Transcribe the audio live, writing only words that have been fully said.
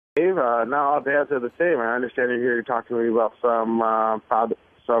Dave, not all dads are the same. I understand you're here to talk to me about some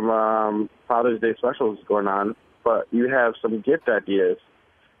Father's Day specials going on, but you have some gift ideas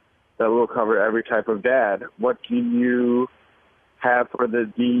that will cover every type of dad. What do you have for the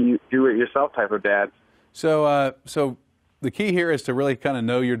do-it-yourself type of dad? So the key here is to really kind of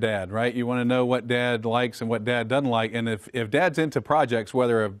know your dad, right? You want to know what dad likes and what dad doesn't like. And if dad's into projects,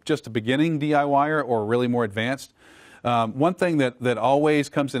 whether just a beginning DIYer or really more advanced, one thing that always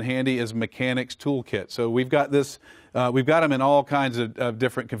comes in handy is mechanics toolkit. So we've got this, we've got them in all kinds of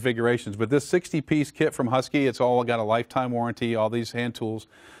different configurations. But this 60-piece kit from Husky, it's all got a lifetime warranty, all these hand tools.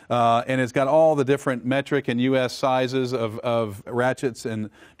 And it's got all the different metric and US sizes of ratchets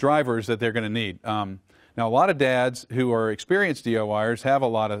and drivers that they're going to need. Now, a lot of dads who are experienced DIYers have a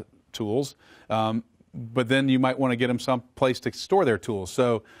lot of tools, but then you might want to get them some place to store their tools.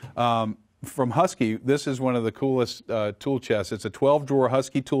 So from Husky, this is one of the coolest tool chests. It's a 12-drawer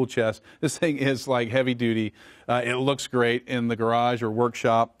Husky tool chest. This thing is like heavy duty. It looks great in the garage or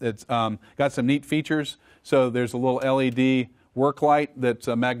workshop. It's got some neat features. So there's a little LED work light that's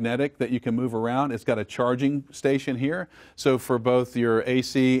magnetic that you can move around. It's got a charging station here. So for both your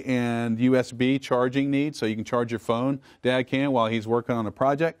AC and USB charging needs, so you can charge your phone, Dad can, while he's working on a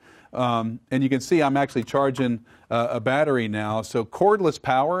project. And you can see I'm actually charging a battery now. So cordless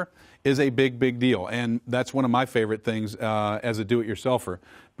power is a big deal, and that's one of my favorite things as a do-it-yourselfer.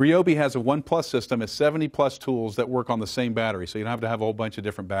 Doby has a 1+ system. It's 70+ tools that work on the same battery, so you don't have to have a whole bunch of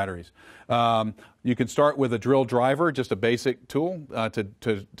different batteries. You can start with a drill driver, just a basic tool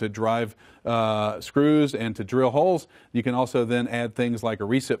to drive screws and to drill holes. You can also then add things like a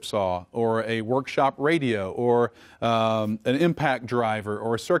recip saw or a workshop radio or an impact driver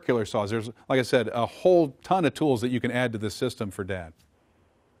or a circular saw. There's, like I said, a whole ton of tools that you can add to this system for Dad.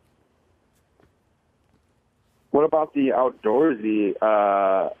 What about the outdoorsy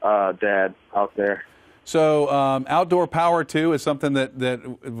dad out there? So outdoor power too is something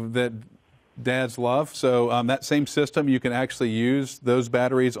that dads love. So that same system, you can actually use those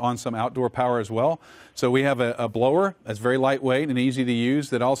batteries on some outdoor power as well. So we have a blower that's very lightweight and easy to use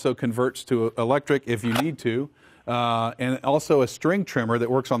that also converts to electric if you need to. And also a string trimmer that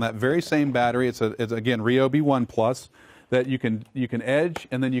works on that very same battery. It's again Doby 1+ that you can edge,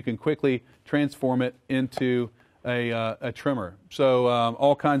 and then you can quickly transform it into a trimmer. So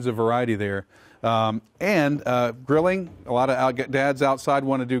all kinds of variety there. And grilling, a lot of dads outside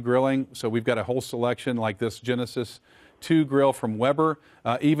want to do grilling, so we've got a whole selection like this Genesis 2 grill from Weber.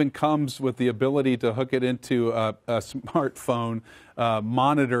 Even comes with the ability to hook it into a smartphone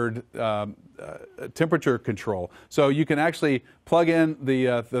monitored temperature control. So you can actually plug in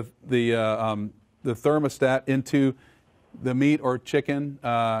the thermostat into the meat or chicken.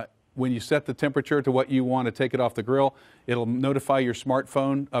 When you set the temperature to what you want to take it off the grill, it'll notify your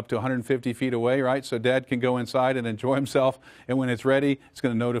smartphone up to 150 feet away, right? So Dad can go inside and enjoy himself, and when it's ready, it's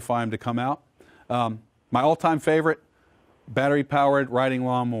going to notify him to come out. My all-time favorite, battery-powered riding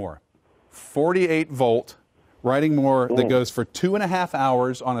lawnmower. 48-volt riding mower that goes for 2.5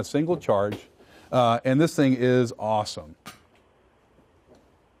 hours on a single charge, and this thing is awesome.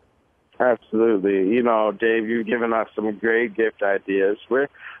 Absolutely. You know, Dave, you've given us some great gift ideas.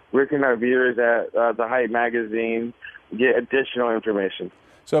 Where can our viewers at The Hype Magazine get additional information?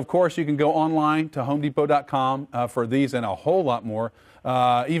 So, of course, you can go online to homedepot.com for these and a whole lot more.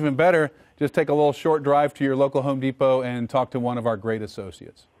 Even better, just take a little short drive to your local Home Depot and talk to one of our great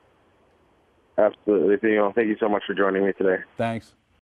associates. Absolutely. Thank you so much for joining me today. Thanks.